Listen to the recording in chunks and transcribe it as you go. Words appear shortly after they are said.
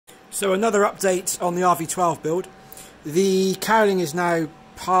So another update on the RV-12 build. The cowling is now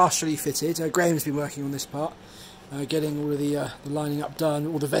partially fitted. Graham's been working on this part, getting all of the lining up done.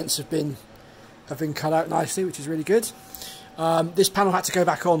 All the vents have been cut out nicely, which is really good. This panel had to go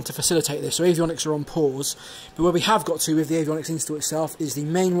back on to facilitate this, so Avionics are on pause. But where we have got to with the Avionics Install itself is the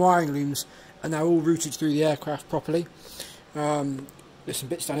main wiring looms are now all routed through the aircraft properly. There's some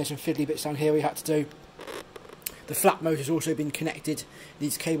bits down here, some fiddly bits down here we had to do. The flap motor has also been connected,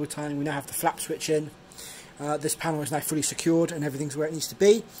 needs cable tying. We now have the flap switch in. This panel is now fully secured and everything's where it needs to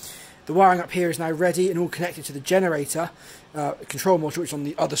be. The wiring up here is now ready and all connected to the generator control module, which is on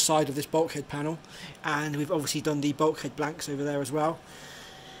the other side of this bulkhead panel. And we've obviously done the bulkhead blanks over there as well.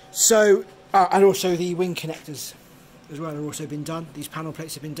 So, and also the wing connectors as well have also been done. These panel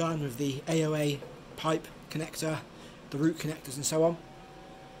plates have been done with the AOA pipe connector, the root connectors and so on.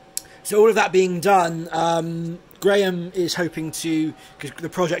 So all of that being done, Graham is hoping to, because the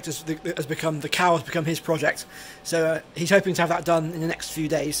project has become, the cow has become his project, so he's hoping to have that done in the next few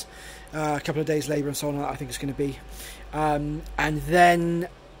days, a couple of days labour and so on, I think it's going to be. And then,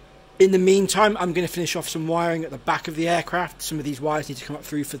 in the meantime, I'm going to finish off some wiring at the back of the aircraft. Some of these wires need to come up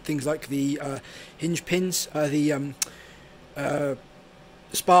through for things like the hinge pins, the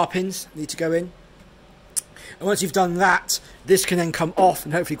spar pins need to go in. And once you've done that, this can then come off,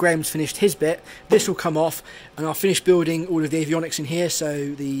 and hopefully Graham's finished his bit. This will come off, and I'll finish building all of the avionics in here,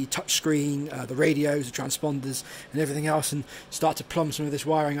 so the touchscreen, the radios, the transponders, and everything else, and start to plumb some of this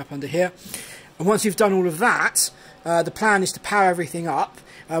wiring up under here. And once you've done all of that, the plan is to power everything up.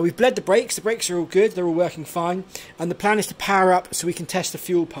 We've bled the brakes are all good, they're all working fine, and the plan is to power up so we can test the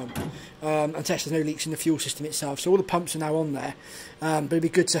fuel pump and test there's no leaks in the fuel system itself. So all the pumps are now on there, but it'd be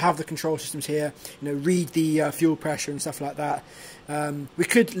good to have the control systems here, read the fuel pressure and stuff like that. We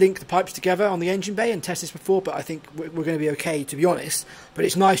could link the pipes together on the engine bay and test this before, but I think we're going to be okay, to be honest. But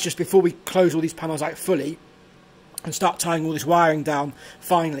it's nice just before we close all these panels out fully and start tying all this wiring down,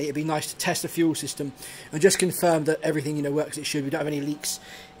 finally, it'd be nice to test the fuel system and just confirm that everything works as it should. We don't have any leaks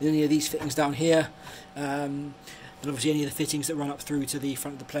in any of these fittings down here, and obviously any of the fittings that run up through to the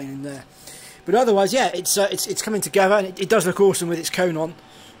front of the plane in there. But otherwise, yeah, it's coming together, and it does look awesome with its cone on.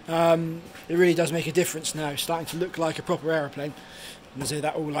 It really does make a difference now. It's starting to look like a proper aeroplane, and as I say,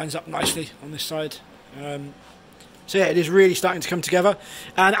 that all lines up nicely on this side. So yeah, it is really starting to come together.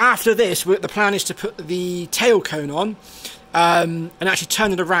 And after this, the plan is to put the tail cone on and actually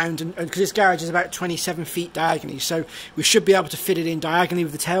turn it around, and because this garage is about 27 feet diagonally, so we should be able to fit it in diagonally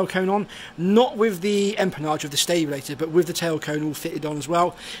with the tail cone on, not with the empennage of the stabulator, but with the tail cone all fitted on as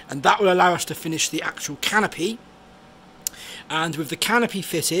well. And that will allow us to finish the actual canopy. And with the canopy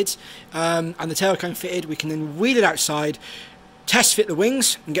fitted and the tail cone fitted, we can then wheel it outside, test fit the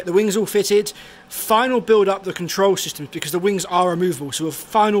wings and get the wings all fitted, final build up the control systems, because the wings are removable, so we'll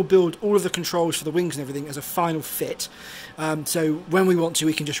final build all of the controls for the wings and everything as a final fit. So when we want to,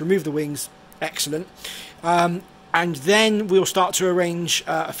 we can just remove the wings. Excellent. And then we'll start to arrange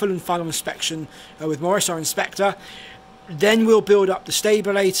a full and final inspection with Morris, our inspector. Then we'll build up the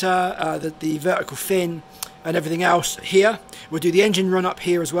stabulator, the vertical fin and everything else here. We'll do the engine run up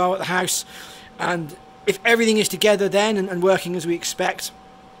here as well at the house, and if everything is together then and working as we expect,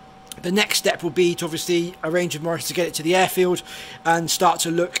 the next step will be to obviously arrange with Morris to get it to the airfield and start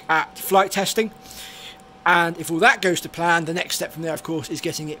to look at flight testing. And if all that goes to plan, the next step from there, of course, is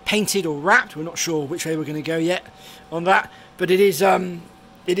getting it painted or wrapped. We're not sure which way we're going to go yet on that, but it is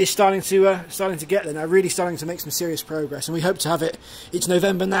starting to get there now, really starting to make some serious progress, and we hope to have it. It's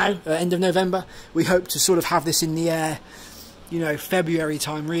November now, end of November. We hope to sort of have this in the air, February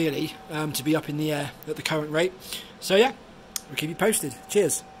time really, to be up in the air at the current rate. So yeah, we'll keep you posted.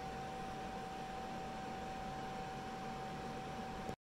 Cheers.